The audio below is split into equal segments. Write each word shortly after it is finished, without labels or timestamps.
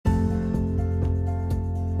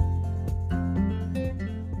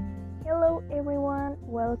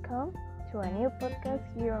welcome to a new podcast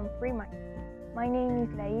here on Free Mind. My name is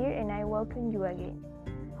Lair and I welcome you again.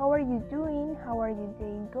 How are you doing? How are your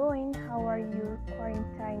day going? How are your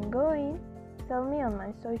quarantine going? Tell me on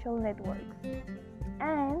my social networks.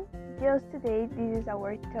 And just today, this is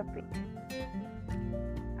our topic.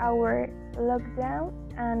 Our lockdown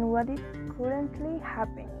and what is currently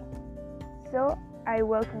happening. So I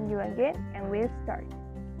welcome you again and we'll start.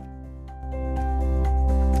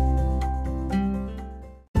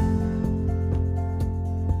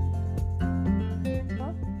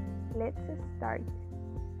 Let's start.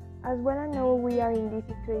 As well I know we are in these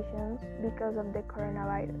situations because of the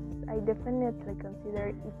coronavirus. I definitely consider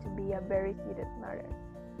it to be a very serious matter,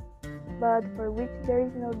 but for which there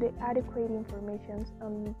is no adequate information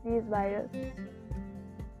on this virus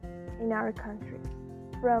in our country.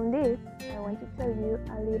 From this, I want to tell you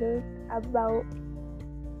a little about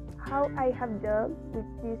how I have dealt with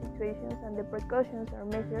these situations and the precautions or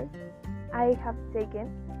measures I have taken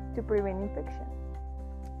to prevent infection.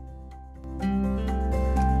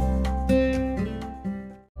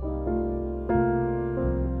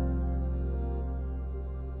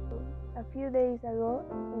 A few days ago,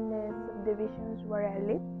 in the subdivisions where I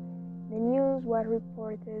live, the news was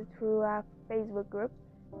reported through a Facebook group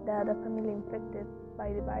that a family infected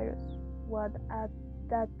by the virus was at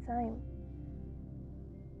that time.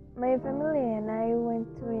 My family and I went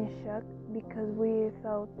in shock because we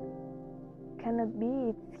thought, cannot be,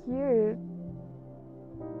 it's here.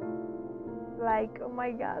 Like, oh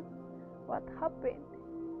my God, what happened?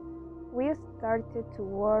 We started to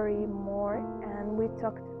worry more and we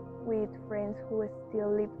talked with friends who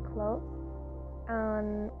still live close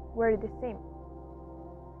and were the same.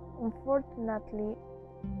 Unfortunately,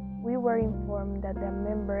 we were informed that a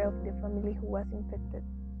member of the family who was infected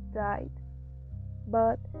died.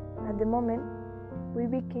 But at the moment, we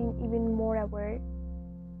became even more aware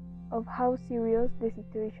of how serious the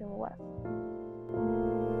situation was.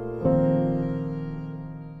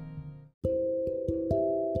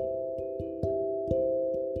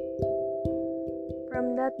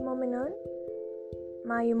 From that moment on,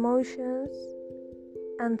 my emotions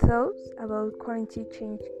and thoughts about quarantine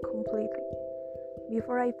changed completely.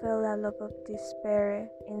 Before I felt a lot of despair,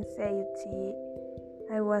 anxiety,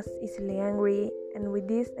 I was easily angry, and with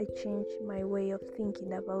this I changed my way of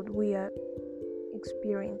thinking about what we are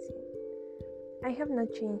experiencing. I have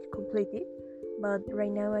not changed completely, but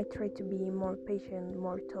right now I try to be more patient,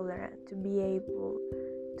 more tolerant, to be able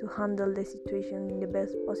to handle the situation in the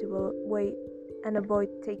best possible way and avoid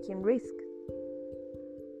taking risks.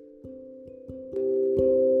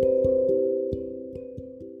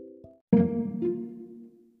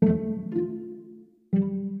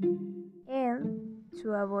 And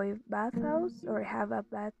to avoid bad thoughts or have a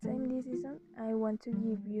bad time this season, I want to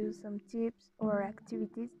give you some tips or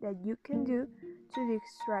activities that you can do to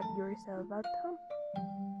distract yourself at home.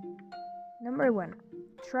 Number 1.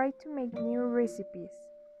 Try to make new recipes.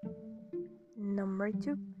 Number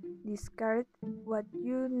 2. Discard what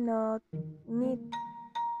you not need.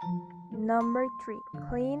 Number 3.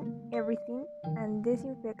 Clean everything and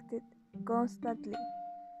disinfect it constantly.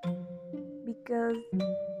 Because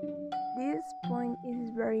this point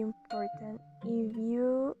is very important. If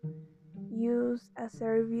you use a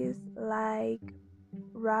service like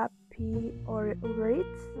Rappi or Uber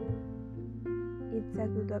Eats, it's a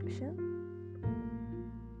good option.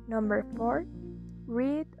 Number 4.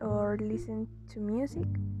 Read or listen to music.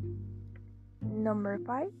 Number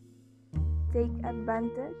 5. Take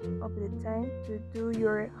advantage of the time to do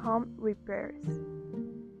your home repairs.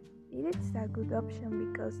 It is a good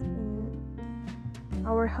option because in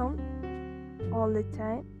our home all the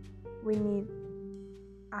time we need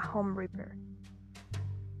a home repair,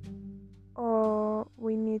 or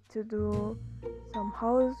we need to do some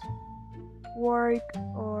house work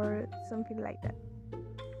or something like that.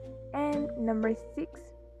 And number 6,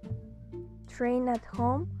 train at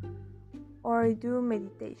home or do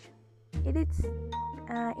meditation. It is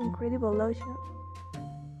an incredible option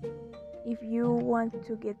if you want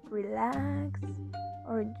to get relaxed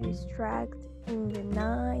or distract in the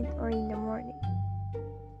night or in the morning.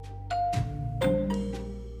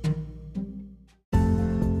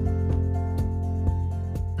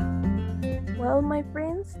 Well, my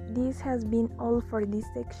friends, this has been all for this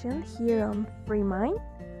section here on Free Mind.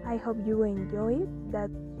 I hope you enjoy it, that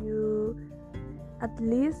you at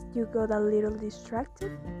least you got a little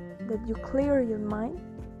distracted, that you clear your mind,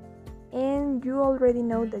 and you already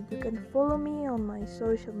know that you can follow me on my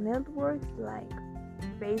social networks like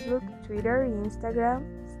Facebook, Twitter, Instagram,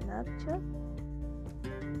 Snapchat,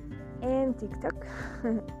 and TikTok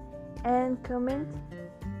and comment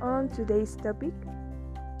on today's topic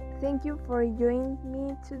Thank you for joining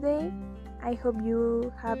me today. I hope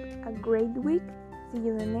you have a great week. See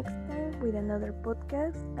you the next time with another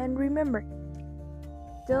podcast. And remember,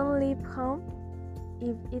 don't leave home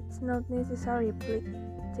if it's not necessary. Please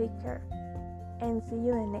take care and see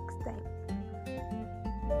you the next time.